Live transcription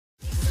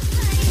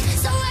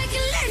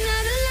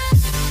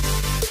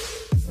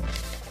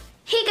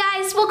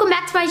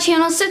my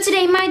channel. So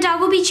today my dog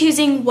will be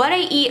choosing what I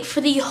eat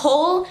for the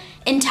whole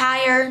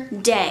entire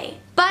day.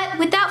 But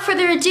without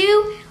further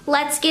ado,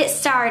 let's get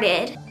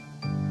started.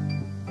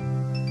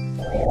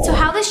 So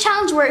how this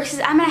challenge works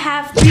is I'm gonna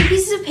have 3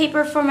 pieces of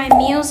paper for my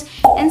meals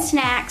and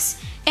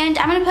snacks, and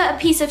I'm gonna put a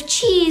piece of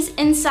cheese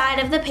inside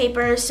of the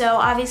paper, so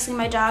obviously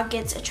my dog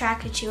gets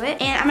attracted to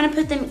it. And I'm gonna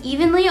put them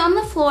evenly on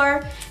the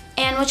floor,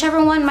 and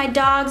whichever one my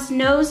dog's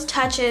nose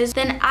touches,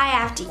 then I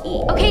have to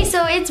eat. Okay,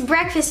 so it's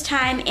breakfast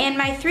time, and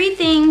my 3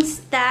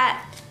 things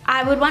that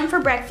I would want for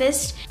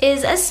breakfast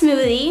is a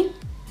smoothie,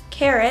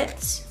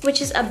 carrots,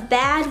 which is a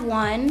bad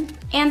one,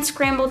 and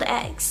scrambled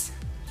eggs.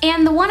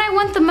 And the one I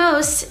want the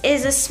most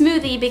is a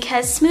smoothie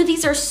because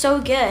smoothies are so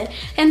good,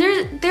 and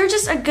they're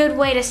just a good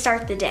way to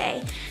start the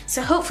day.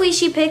 So hopefully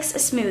she picks a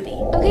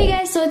smoothie. Okay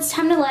guys, so it's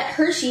time to let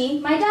Hershey,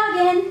 my dog,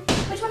 in.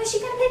 Which one is she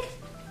gonna pick?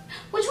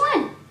 Which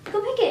one?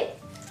 Go pick it.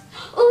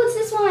 Oh, it's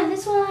this one,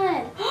 this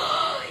one.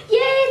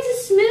 Yay, it's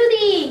a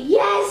smoothie,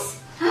 yes.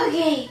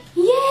 Okay,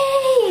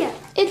 yay,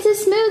 it's a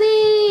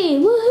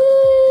smoothie,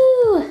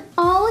 woohoo.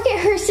 Oh, look at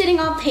her sitting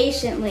all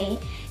patiently.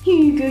 Here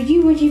you go,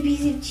 you want your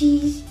piece of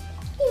cheese?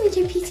 You want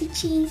your piece of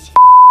cheese?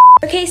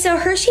 Okay, so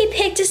Hershey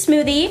picked a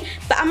smoothie,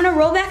 but I'm gonna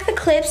roll back the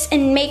clips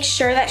and make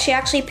sure that she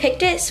actually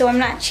picked it so I'm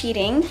not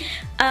cheating.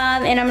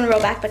 And I'm gonna roll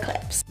back the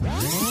clips.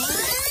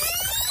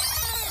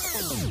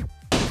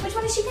 Which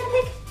one is she gonna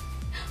pick?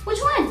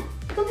 Which one?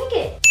 Go pick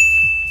it.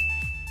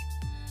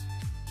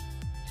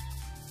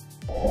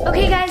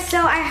 Okay guys, so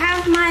I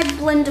have my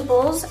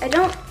blendables. I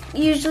don't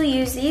usually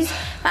use these,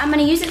 but I'm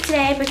gonna use it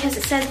today because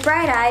it says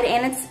bright-eyed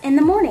and it's in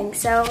the morning,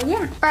 so yeah.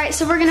 All right,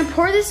 so we're gonna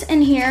pour this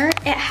in here.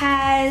 It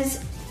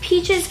has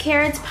peaches,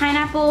 carrots,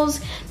 pineapples,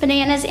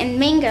 bananas, and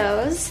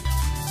mangoes.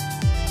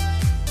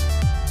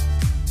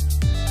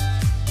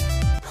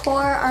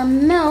 Pour our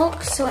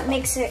milk so it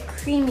makes it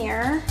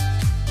creamier.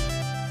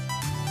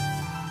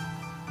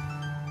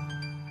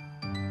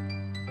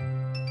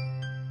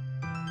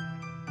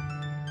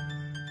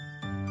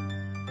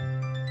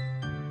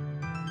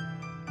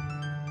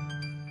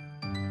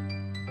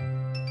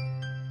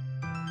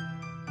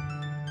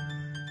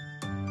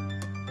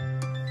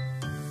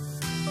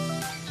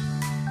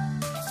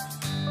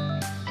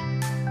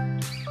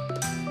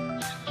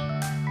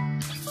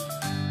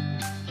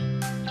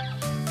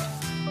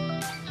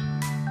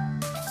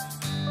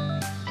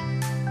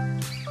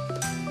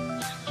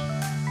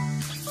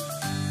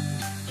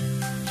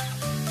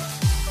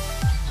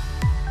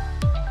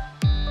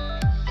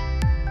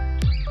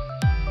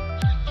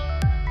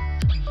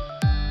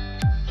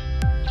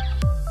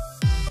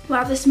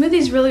 Wow, this smoothie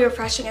is really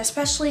refreshing,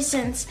 especially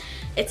since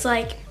it's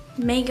like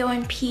mango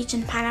and peach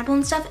and pineapple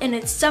and stuff, and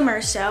it's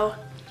summer, so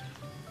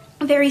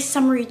a very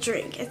summery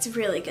drink. It's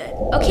really good.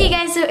 Okay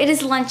guys, so it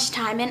is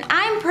lunchtime and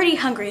I'm pretty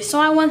hungry, so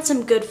I want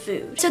some good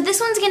food. So this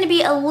one's gonna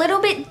be a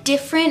little bit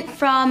different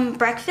from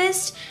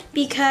breakfast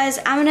because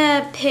I'm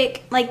gonna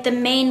pick like the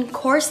main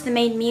course, the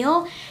main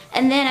meal,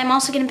 and then I'm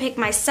also gonna pick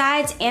my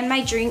sides and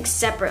my drinks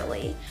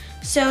separately.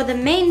 So the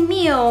main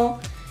meal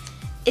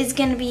is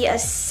gonna be a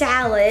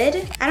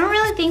salad. I don't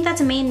really think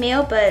that's a main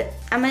meal, but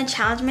I'm gonna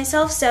challenge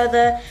myself. So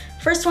the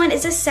first one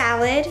is a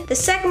salad. The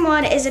second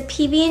one is a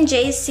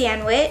PB&J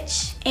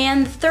sandwich.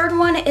 And the third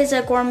one is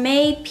a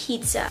gourmet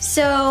pizza.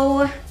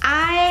 So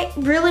I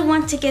really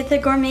want to get the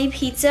gourmet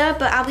pizza,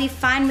 but I'll be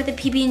fine with the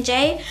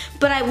PB&J,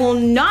 but I will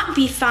not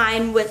be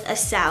fine with a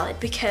salad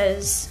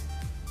because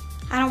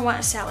I don't want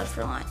a salad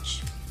for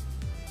lunch.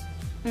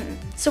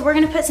 So we're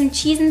gonna put some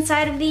cheese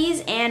inside of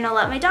these and I'll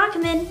let my dog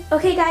come in.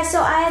 Okay guys,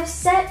 so I have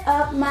set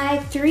up my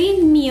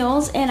 3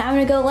 meals and I'm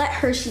gonna go let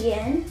Hershey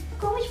in.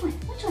 Go, which one?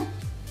 Which one?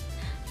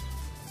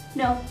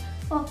 No.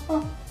 Oh,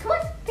 come on,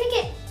 pick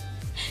it.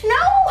 No,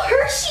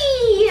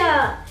 Hershey!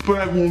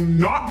 But I will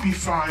not be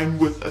fine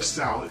with a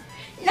salad.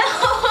 No!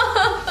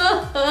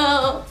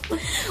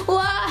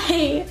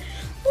 Why?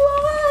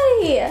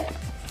 Why?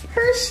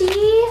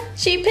 Hershey,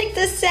 she picked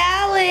a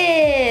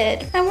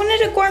salad. I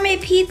wanted a gourmet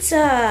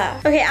pizza.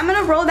 Okay, I'm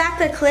gonna roll back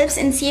the clips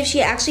and see if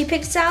she actually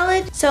picked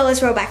salad. So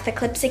let's roll back the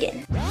clips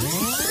again.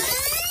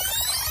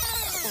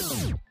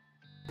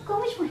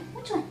 Go, which one?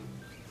 Which one?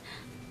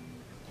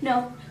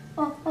 No.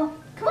 Oh,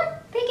 come on,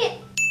 pick it.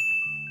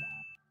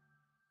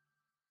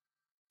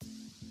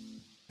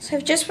 So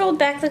I've just rolled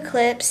back the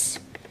clips.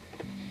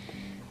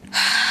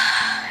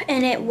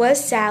 And it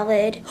was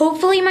salad.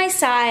 Hopefully my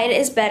side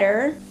is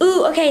better.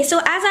 Ooh, okay, so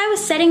as I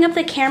was setting up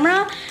the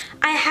camera,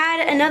 I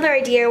had another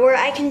idea where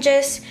I can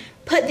just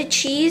put the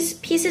cheese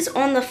pieces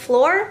on the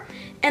floor,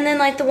 and then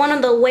like the one on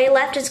the way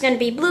left is gonna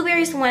be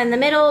blueberries, the one in the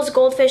middle is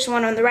goldfish, the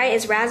one on the right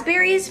is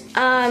raspberries.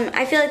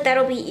 I feel like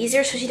that'll be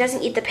easier so she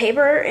doesn't eat the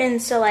paper,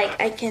 and so like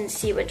I can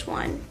see which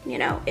one, you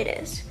know, it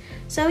is.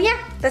 So yeah,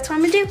 that's what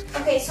I'm gonna do.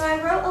 Okay, so I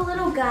wrote a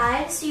little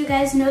guide so you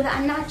guys know that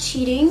I'm not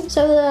cheating.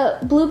 So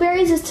the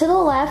blueberries is to the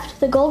left,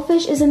 the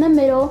goldfish is in the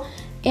middle,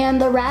 and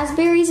the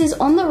raspberries is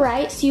on the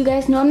right, so you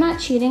guys know I'm not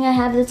cheating. I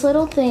have this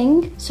little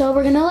thing. So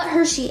we're gonna let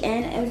Hershey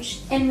in,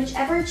 and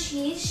whichever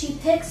cheese she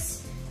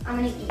picks, I'm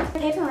gonna eat.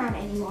 Paper around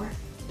anymore.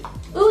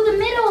 Ooh, the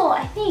middle,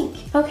 I think.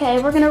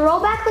 Okay, we're gonna roll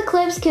back the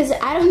clips because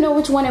I don't know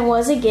which one it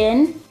was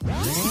again.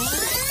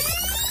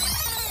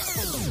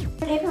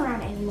 Paper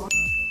around anymore.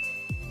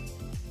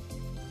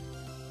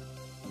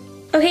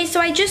 Okay, so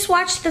I just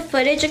watched the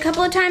footage a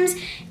couple of times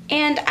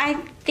and I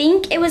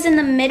think it was in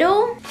the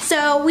middle.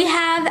 So we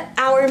have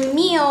our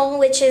meal,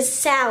 which is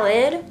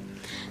salad,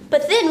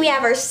 but then we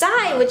have our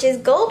side, which is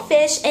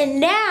goldfish,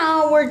 and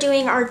now we're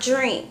doing our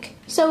drink.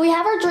 So we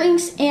have our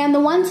drinks, and the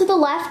one to the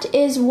left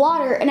is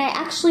water, and I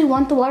actually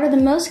want the water the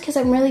most because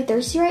I'm really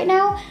thirsty right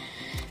now.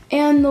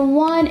 And the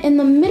one in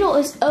the middle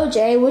is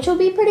OJ, which will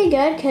be pretty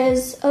good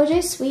because OJ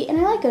is sweet and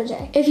I like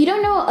OJ. If you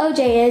don't know what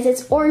OJ is,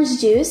 it's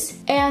orange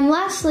juice. And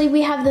lastly,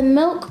 we have the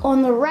milk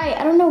on the right.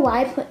 I don't know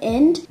why I put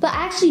end, but I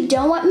actually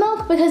don't want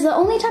milk because the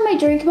only time I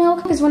drink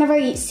milk is whenever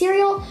I eat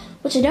cereal,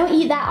 which I don't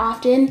eat that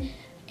often.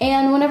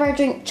 And whenever I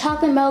drink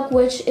chocolate milk,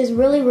 which is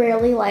really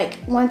rarely, like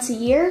once a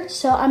year.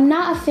 So I'm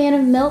not a fan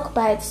of milk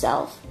by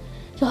itself.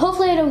 So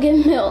hopefully I don't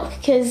get milk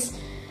because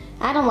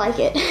I don't like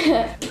it.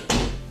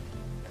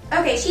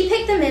 Okay, she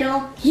picked the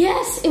middle.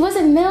 Yes, it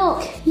wasn't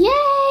milk.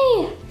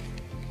 Yay!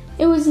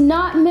 It was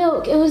not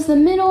milk. It was the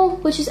middle,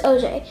 which is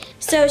OJ.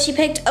 So she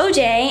picked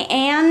OJ,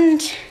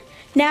 and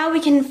now we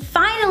can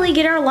finally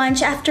get our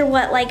lunch after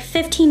what, like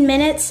 15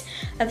 minutes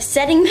of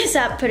setting this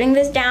up, putting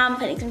this down,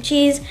 putting some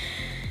cheese.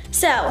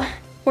 So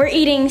we're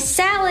eating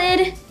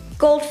salad,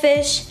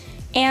 goldfish,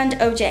 and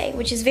OJ,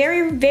 which is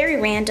very, very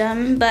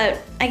random, but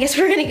I guess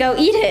we're gonna go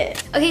eat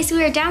it. Okay, so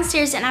we are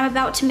downstairs and I'm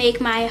about to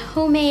make my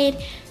homemade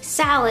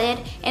salad.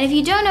 And if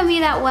you don't know me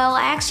that well,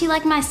 I actually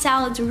like my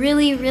salads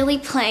really, really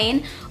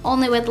plain,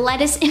 only with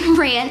lettuce and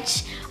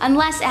ranch,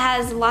 unless it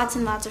has lots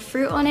and lots of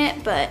fruit on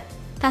it, but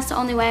that's the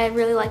only way I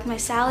really like my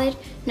salad.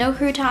 No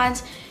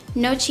croutons,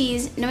 no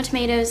cheese, no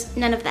tomatoes,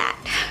 none of that.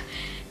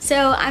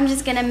 So I'm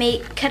just gonna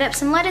cut up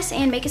some lettuce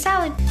and make a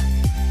salad.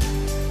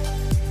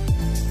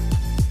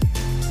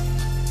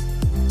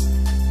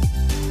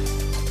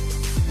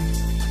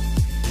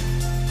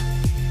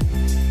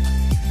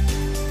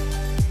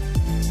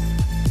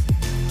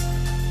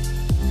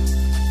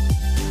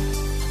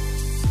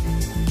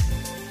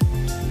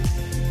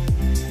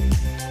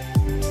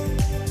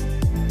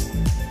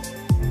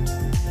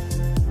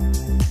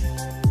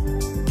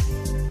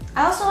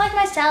 I also like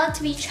my salad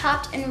to be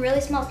chopped in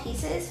really small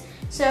pieces.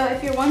 So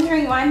if you're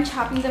wondering why I'm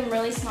chopping them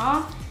really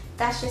small,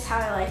 that's just how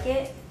I like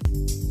it.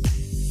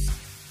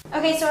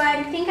 Okay, so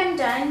I think I'm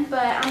done,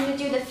 but I'm gonna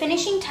do the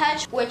finishing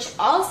touch, which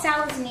all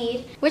salads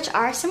need, which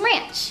are some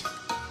ranch.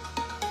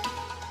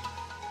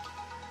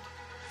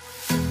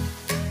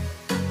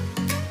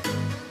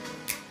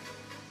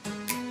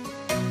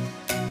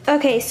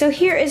 Okay, so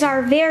here is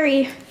our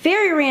very,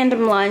 very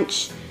random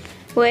lunch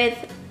with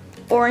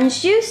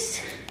orange juice,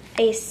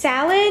 a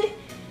salad,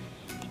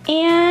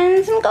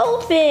 and some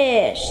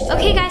goldfish.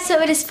 Okay guys, so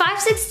it is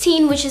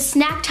 5:16, which is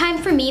snack time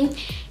for me,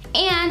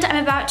 and I'm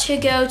about to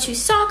go to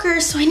soccer,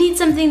 so I need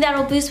something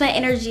that'll boost my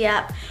energy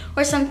up,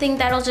 or something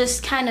that'll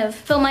just kind of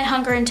fill my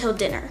hunger until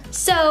dinner.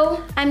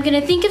 So I'm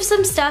gonna think of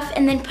some stuff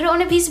and then put it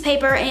on a piece of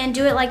paper and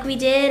do it like we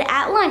did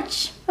at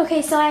lunch.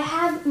 Okay, so I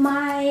have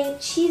my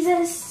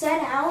cheeses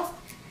set out,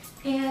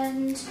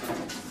 and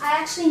I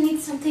actually need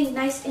something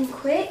nice and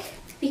quick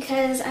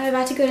because I'm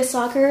about to go to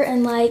soccer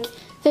in like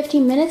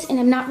 15 minutes and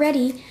I'm not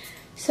ready.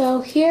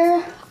 So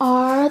here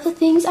are the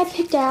things I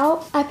picked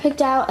out. I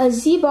picked out a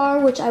Z-bar,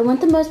 which I want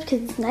the most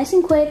because it's nice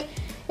and quick.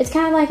 It's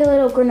kind of like a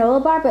little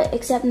granola bar, but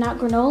except not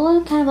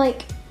granola, kind of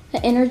like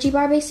an energy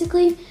bar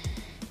basically.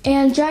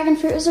 And dragon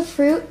fruit is a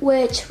fruit,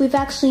 which we've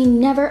actually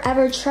never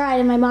ever tried,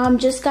 and my mom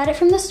just got it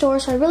from the store,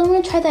 so I really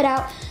want to try that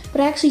out,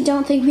 but I actually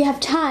don't think we have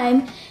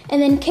time.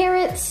 And then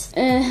carrots,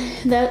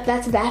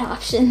 that's a bad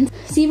option.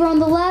 Zebra on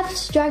the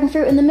left, dragon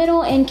fruit in the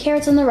middle, and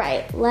carrots on the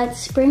right.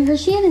 Let's bring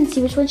Hershey in and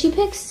see which one she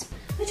picks.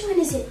 Which one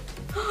is it?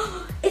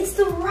 It's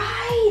the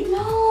right,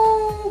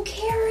 no,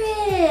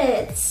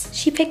 carrots.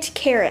 She picked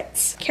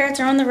carrots. Carrots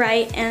are on the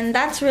right, and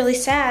that's really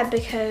sad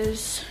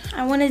because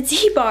I wanted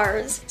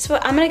Z-bars. So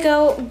I'm gonna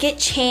go get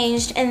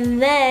changed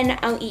and then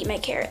I'll eat my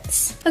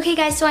carrots. Okay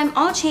guys, so I'm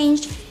all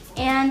changed,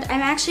 and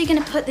I'm actually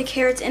gonna put the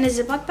carrots in a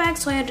Ziploc bag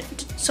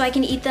so I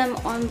can eat them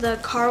on the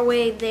car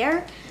way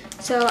there,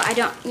 so I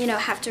don't,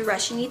 have to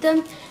rush and eat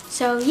them.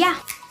 So yeah.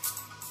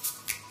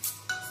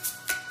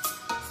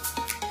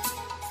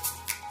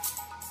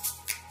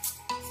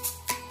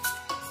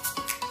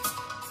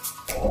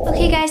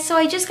 Okay guys, so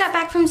I just got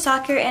back from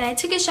soccer and I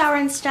took a shower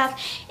and stuff,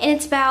 and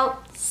it's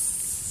about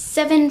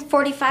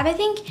 7:45 I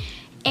think.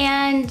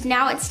 And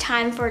now it's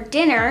time for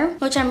dinner,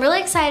 which I'm really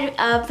excited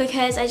of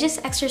because I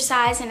just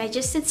exercised and I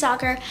just did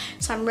soccer,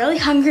 so I'm really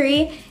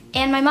hungry.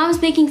 And my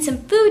mom's making some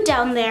food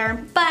down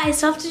there, but I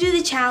still have to do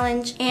the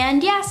challenge.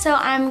 And yeah, so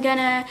I'm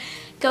gonna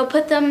go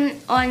put them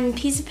on a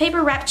piece of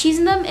paper, wrap cheese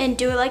in them, and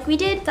do it like we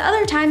did the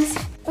other times.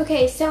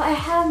 Okay, so I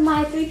have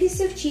my 3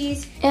 pieces of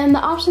cheese, and the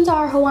options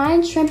are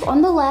Hawaiian shrimp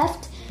on the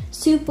left,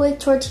 soup with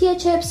tortilla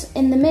chips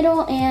in the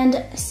middle,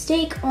 and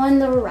steak on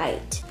the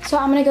right. So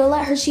I'm gonna go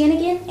let her in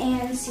again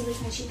and see which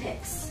one she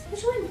picks.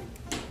 Which one?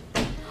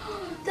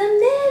 The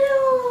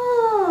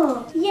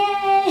middle!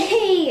 Yay!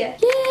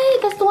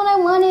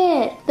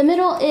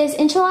 is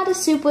enchilada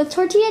soup with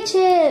tortilla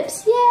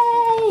chips.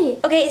 Yay!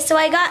 Okay, so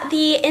I got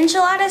the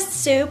enchilada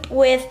soup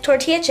with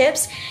tortilla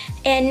chips,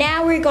 and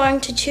now we're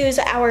going to choose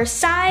our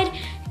side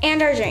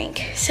and our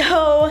drink.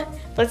 So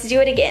let's do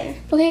it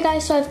again. Okay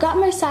guys, so I've got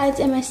my sides,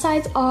 and my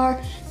sides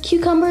are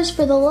cucumbers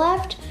for the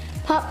left,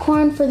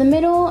 popcorn for the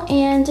middle,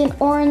 and an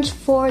orange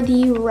for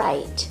the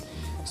right.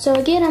 So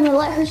again, I'm gonna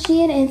let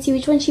Hershey in and see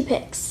which one she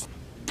picks.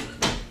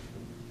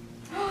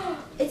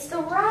 It's the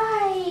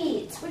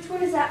right. Which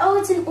one is that? Oh,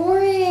 it's an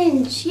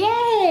orange.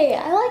 Yay,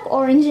 I like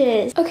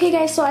oranges. Okay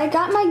guys, so I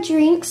got my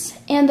drinks,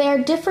 and they're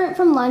different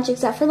from lunch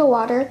except for the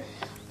water.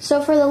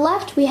 So for the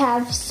left, we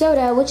have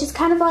soda, which is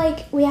kind of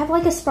like, we have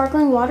like a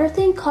sparkling water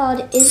thing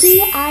called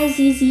Izzy,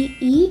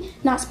 I-Z-Z-E,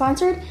 not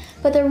sponsored,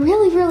 but they're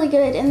really, really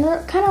good, and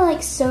they're kind of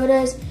like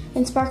sodas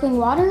and sparkling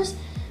waters,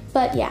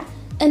 but yeah.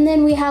 And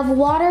then we have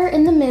water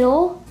in the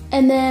middle,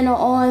 and then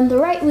on the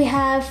right, we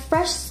have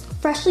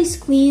freshly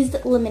squeezed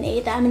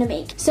lemonade that I'm gonna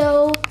make.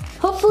 So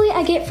hopefully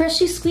I get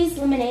freshly squeezed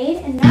lemonade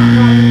and not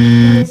water,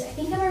 because I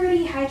think I'm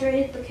already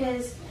hydrated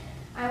because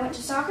I went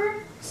to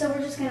soccer. So we're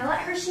just gonna let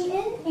Hershey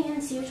in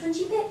and see which one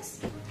she picks.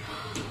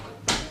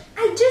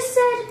 I just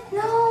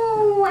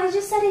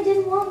said I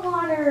didn't want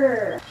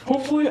water.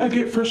 Hopefully I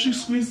get freshly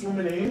squeezed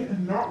lemonade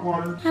and not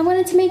water. I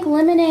wanted to make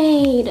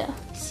lemonade.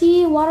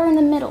 See, water in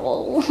the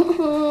middle.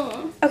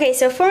 Okay,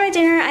 so for my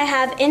dinner, I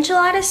have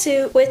enchilada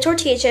soup with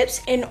tortilla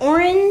chips, an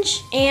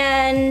orange,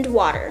 and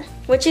water,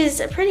 which is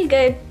a pretty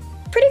good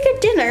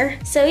dinner.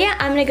 So yeah,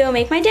 I'm gonna go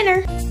make my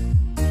dinner.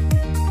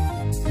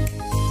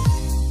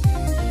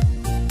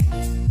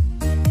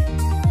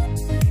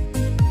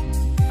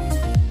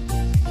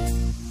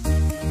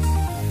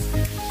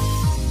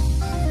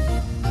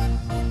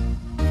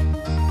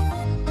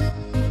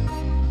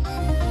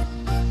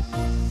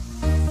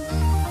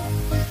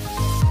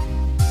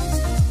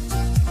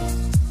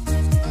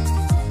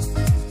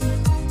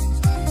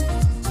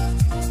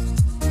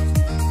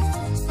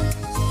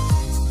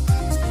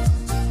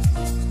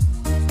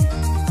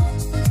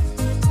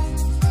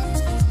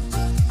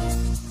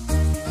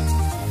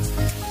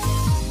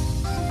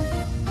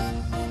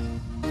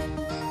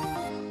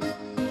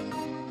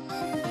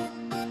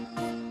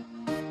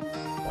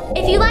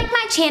 If you like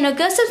my channel,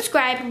 go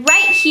subscribe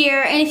right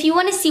here, and if you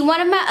want to see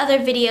one of my other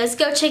videos,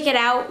 go check it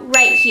out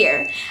right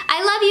here.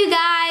 I love you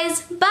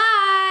guys. Bye!